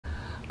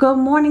Good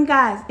morning,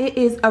 guys. It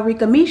is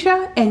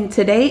Arickamisha and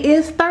today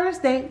is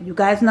Thursday. You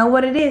guys know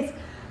what it is.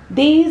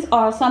 These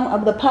are some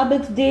of the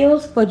Publix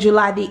deals for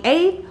July the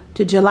 8th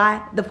to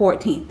July the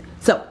 14th.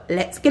 So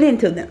let's get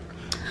into them.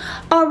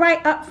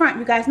 Alright, up front,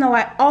 you guys know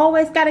I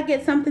always got to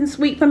get something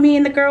sweet for me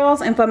and the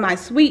girls. And for my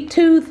sweet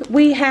tooth,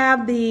 we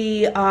have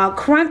the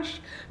Crunch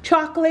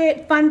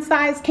chocolate fun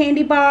size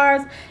candy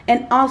bars.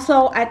 And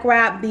also I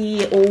grabbed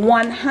the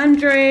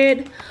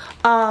 100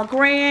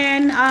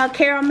 grand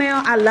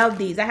caramel. I love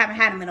these. I haven't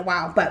had them in a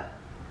while, but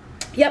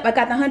yep, I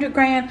got the 100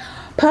 grand.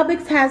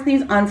 Publix has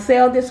these on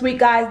sale this week,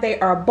 guys. They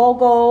are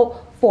BOGO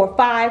for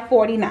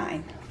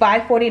 $5.49.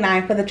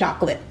 $5.49 for the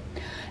chocolate.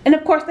 And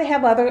of course they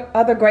have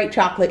other great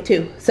chocolate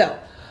too. So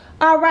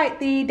alright,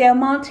 the Del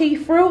Monte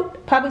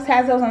fruit, Publix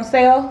has those on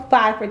sale,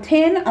 5 for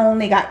 $10. I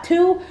only got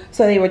 2,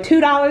 so they were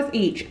 $2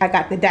 each. I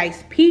got the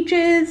diced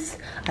peaches.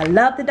 I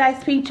love the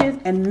diced peaches.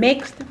 And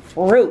mixed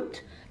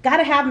fruit.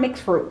 Gotta have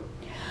mixed fruit.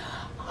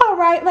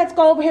 Alright, let's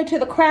go over here to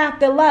the Kraft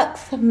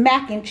Deluxe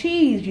mac and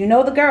cheese. You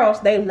know the girls,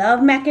 they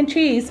love mac and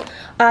cheese.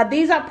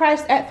 These are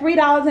priced at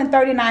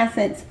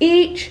 $3.39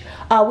 each.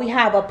 We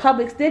have a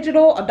Publix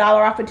digital, $1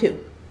 off of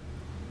 2.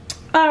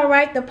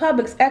 Alright, the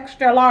Publix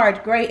extra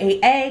large grade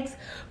A eggs,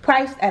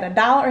 priced at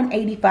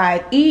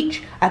 $1.85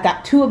 each. I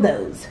got 2 of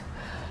those.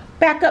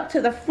 Back up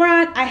to the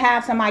front, I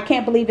have some I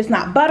can't believe it's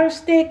not butter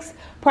sticks,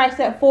 priced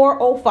at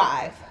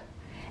 $4.05.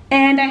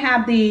 And I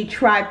have the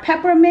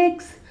tri-pepper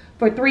mix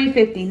for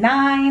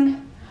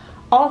 $3.59.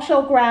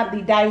 Also grab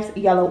the diced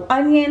yellow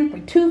onion for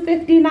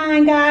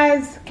 $2.59,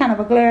 guys. Kind of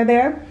a glare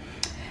there.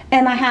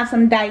 And I have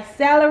some diced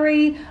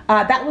celery.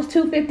 That was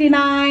 $2.59.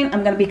 I'm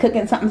going to be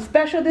cooking something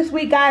special this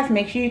week, guys.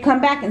 Make sure you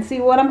come back and see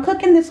what I'm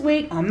cooking this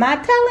week. I'm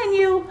not telling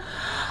you.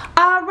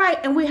 Alright,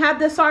 and we have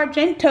the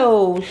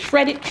Sargento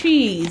shredded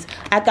cheese.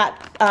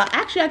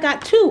 Actually I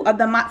got 2 of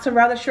the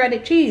mozzarella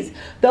shredded cheese.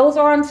 Those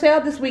are on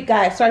sale this week,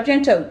 guys.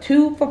 Sargento,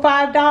 2 for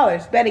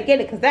 $5. Better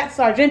get it, because that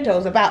Sargento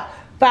is about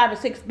 $5 or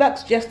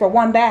 $6 just for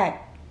 1 bag.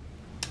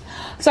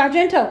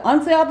 Sargento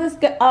on sale this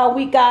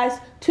week, guys.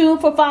 2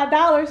 for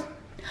 $5.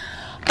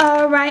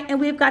 Alright, and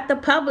we've got the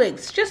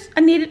Publix.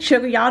 I needed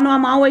sugar. Y'all know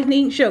I'm always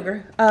needing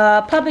sugar.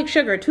 Publix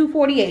sugar,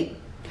 $2.48.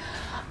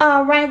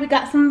 Alright, we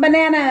got some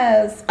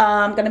bananas.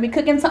 I'm going to be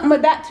cooking something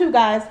with that too,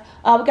 guys.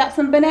 We got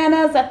some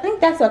bananas. I think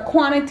that's a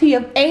quantity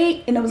of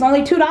 8, and it was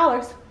only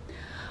 $2.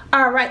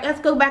 Alright, let's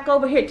go back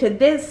over here to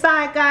this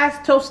side, guys.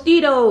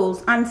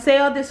 Tostitos on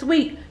sale this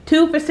week.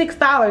 2 for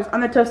 $6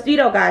 on the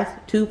Tostito, guys.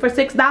 2 for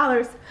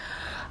 $6.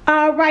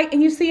 Alright,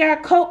 and you see our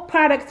Coke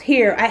products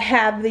here. I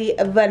have the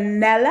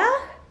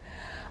vanilla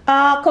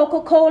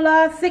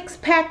Coca-Cola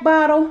 6-pack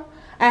bottle.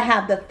 I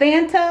have the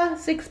Fanta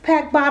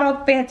 6-pack bottle,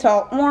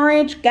 Fanta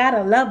orange.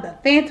 Gotta love the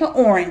Fanta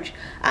orange.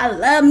 I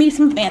love me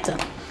some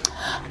Fanta.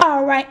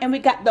 Alright, and we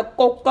got the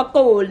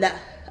Coca-Cola.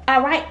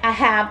 Alright, I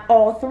have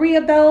all 3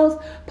 of those.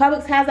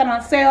 Publix has it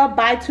on sale.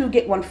 Buy 2,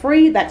 get 1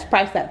 free. That's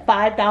priced at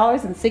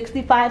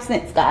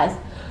 $5.65, guys.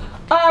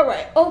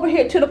 Alright, over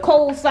here to the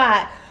cold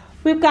side.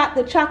 We've got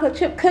the chocolate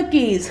chip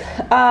cookies,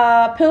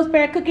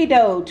 Pillsbury cookie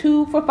dough,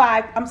 2 for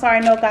 $5. I'm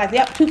sorry, no, guys.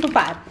 Yep, 2 for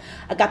 $5.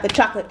 I got the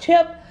chocolate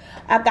chip.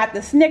 I've got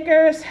the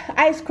Snickers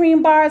ice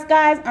cream bars,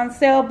 guys, on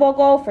sale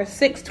BOGO for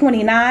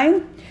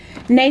 $6.29.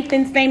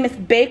 Nathan's Famous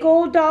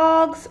Bagel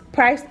Dogs,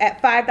 priced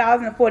at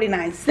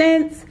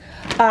 $5.49.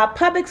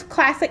 Publix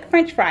Classic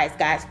French Fries,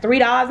 guys,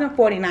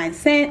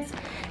 $3.49.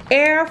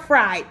 Air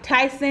fried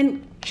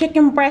Tyson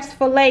chicken breast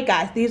fillet,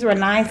 guys. These were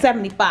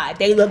 $9.75.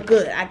 They look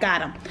good. I got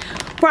them.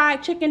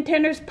 Fried chicken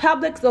tenders,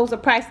 Publix. Those are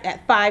priced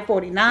at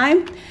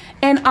 $5.49.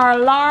 And our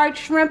large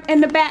shrimp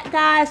in the back,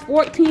 guys,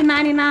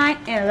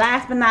 $14.99. And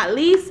last but not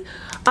least,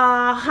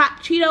 hot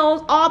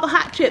Cheetos, all the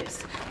hot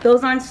chips.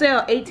 Those are on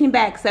sale, 18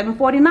 bags,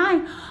 $7.49.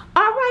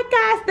 Alright,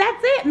 guys,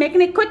 that's it.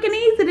 Making it quick and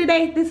easy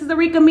today. This is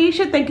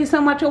Arickamisha. Thank you so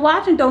much for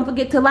watching. Don't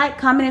forget to like,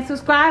 comment, and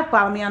subscribe.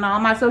 Follow me on all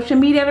my social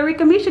media at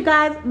Arickamisha,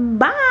 guys.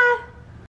 Bye.